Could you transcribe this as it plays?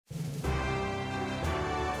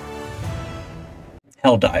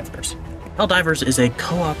Helldivers. Helldivers is a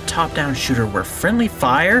co-op top-down shooter where friendly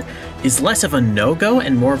fire is less of a no-go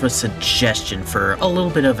and more of a suggestion for a little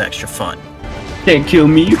bit of extra fun. Can't kill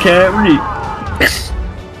me, you can't read.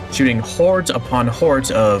 Shooting hordes upon hordes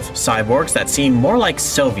of cyborgs that seem more like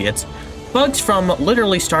Soviets, bugs from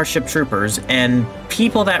literally Starship Troopers, and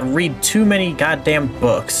people that read too many goddamn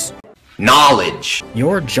books. Knowledge!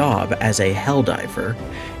 Your job as a Helldiver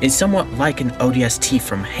is somewhat like an ODST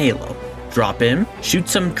from Halo. Drop in, shoot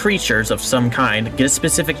some creatures of some kind, get a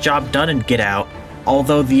specific job done, and get out.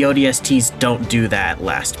 Although the ODSTs don't do that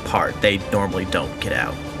last part, they normally don't get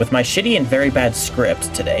out. With my shitty and very bad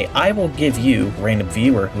script today, I will give you, random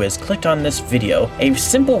viewer who has clicked on this video, a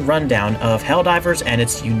simple rundown of Helldivers and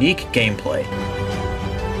its unique gameplay.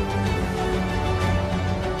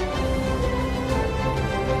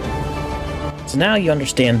 So now you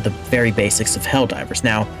understand the very basics of Helldivers.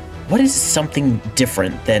 Now, what is something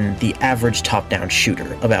different than the average top-down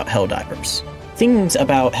shooter about Helldivers? Things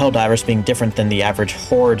about Helldivers being different than the average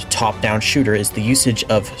horde top-down shooter is the usage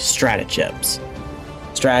of stratagems.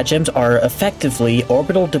 Stratagems are effectively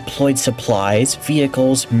orbital deployed supplies,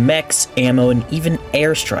 vehicles, mechs, ammo, and even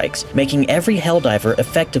airstrikes, making every Helldiver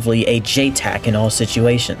effectively a JTAC in all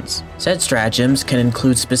situations. Said stratagems can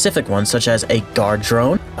include specific ones such as a guard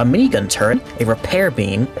drone, a minigun turret, a repair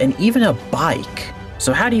beam, and even a bike.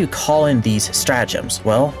 So how do you call in these stratagems?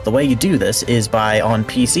 Well, the way you do this is by, on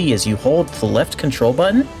PC, is you hold the left control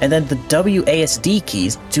button and then the WASD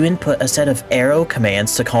keys to input a set of arrow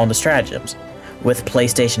commands to call in the stratagems. With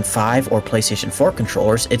PlayStation 5 or PlayStation 4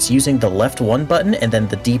 controllers, it's using the left 1 button and then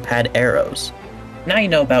the D-pad arrows. Now you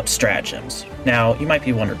know about stratagems. Now, you might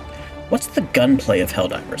be wondering, what's the gunplay of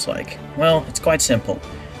Helldivers like? Well, it's quite simple.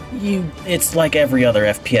 It's like every other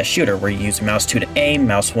FPS shooter where you use mouse 2 to aim,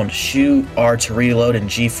 mouse 1 to shoot, R to reload, and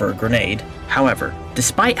G for a grenade. However,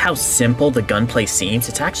 despite how simple the gunplay seems,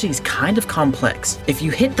 it's actually kind of complex. If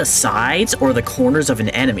you hit the sides or the corners of an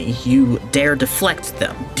enemy, you dare deflect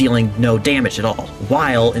them, dealing no damage at all.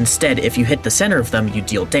 While instead, if you hit the center of them, you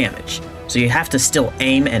deal damage. So you have to still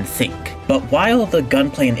aim and think. But while the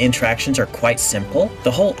gunplay and interactions are quite simple,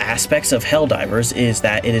 the whole aspects of Helldivers is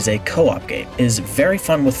that it is a co-op game. It is very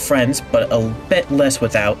fun with friends, but a bit less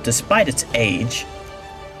without, despite its age.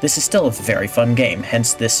 This is still a very fun game,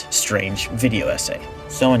 hence this strange video essay.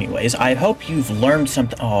 So anyways, I hope you've learned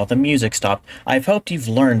something. Oh, the music stopped. I've hoped you've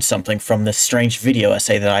learned something from this strange video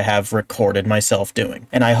essay that I have recorded myself doing.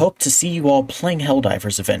 And I hope to see you all playing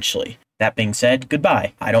Helldivers eventually. That being said,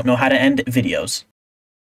 goodbye. I don't know how to end videos.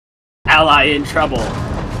 Ally in trouble.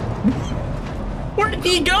 Where did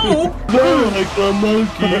he go? Like a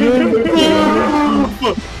monkey.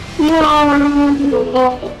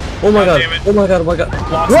 Oh my god. Oh my god. Oh my god.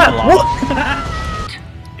 What?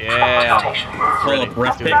 Yeah. Pull up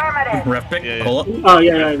ref pick. Ref pick. Yeah. Pull up. Oh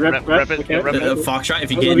yeah, rep. Okay. Foxtrot,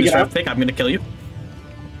 if you get in this ref pick, I'm gonna kill you.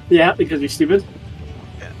 Yeah, because you're stupid.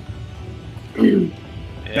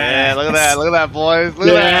 Yeah, look at that. Look at that, boys. Look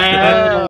at that.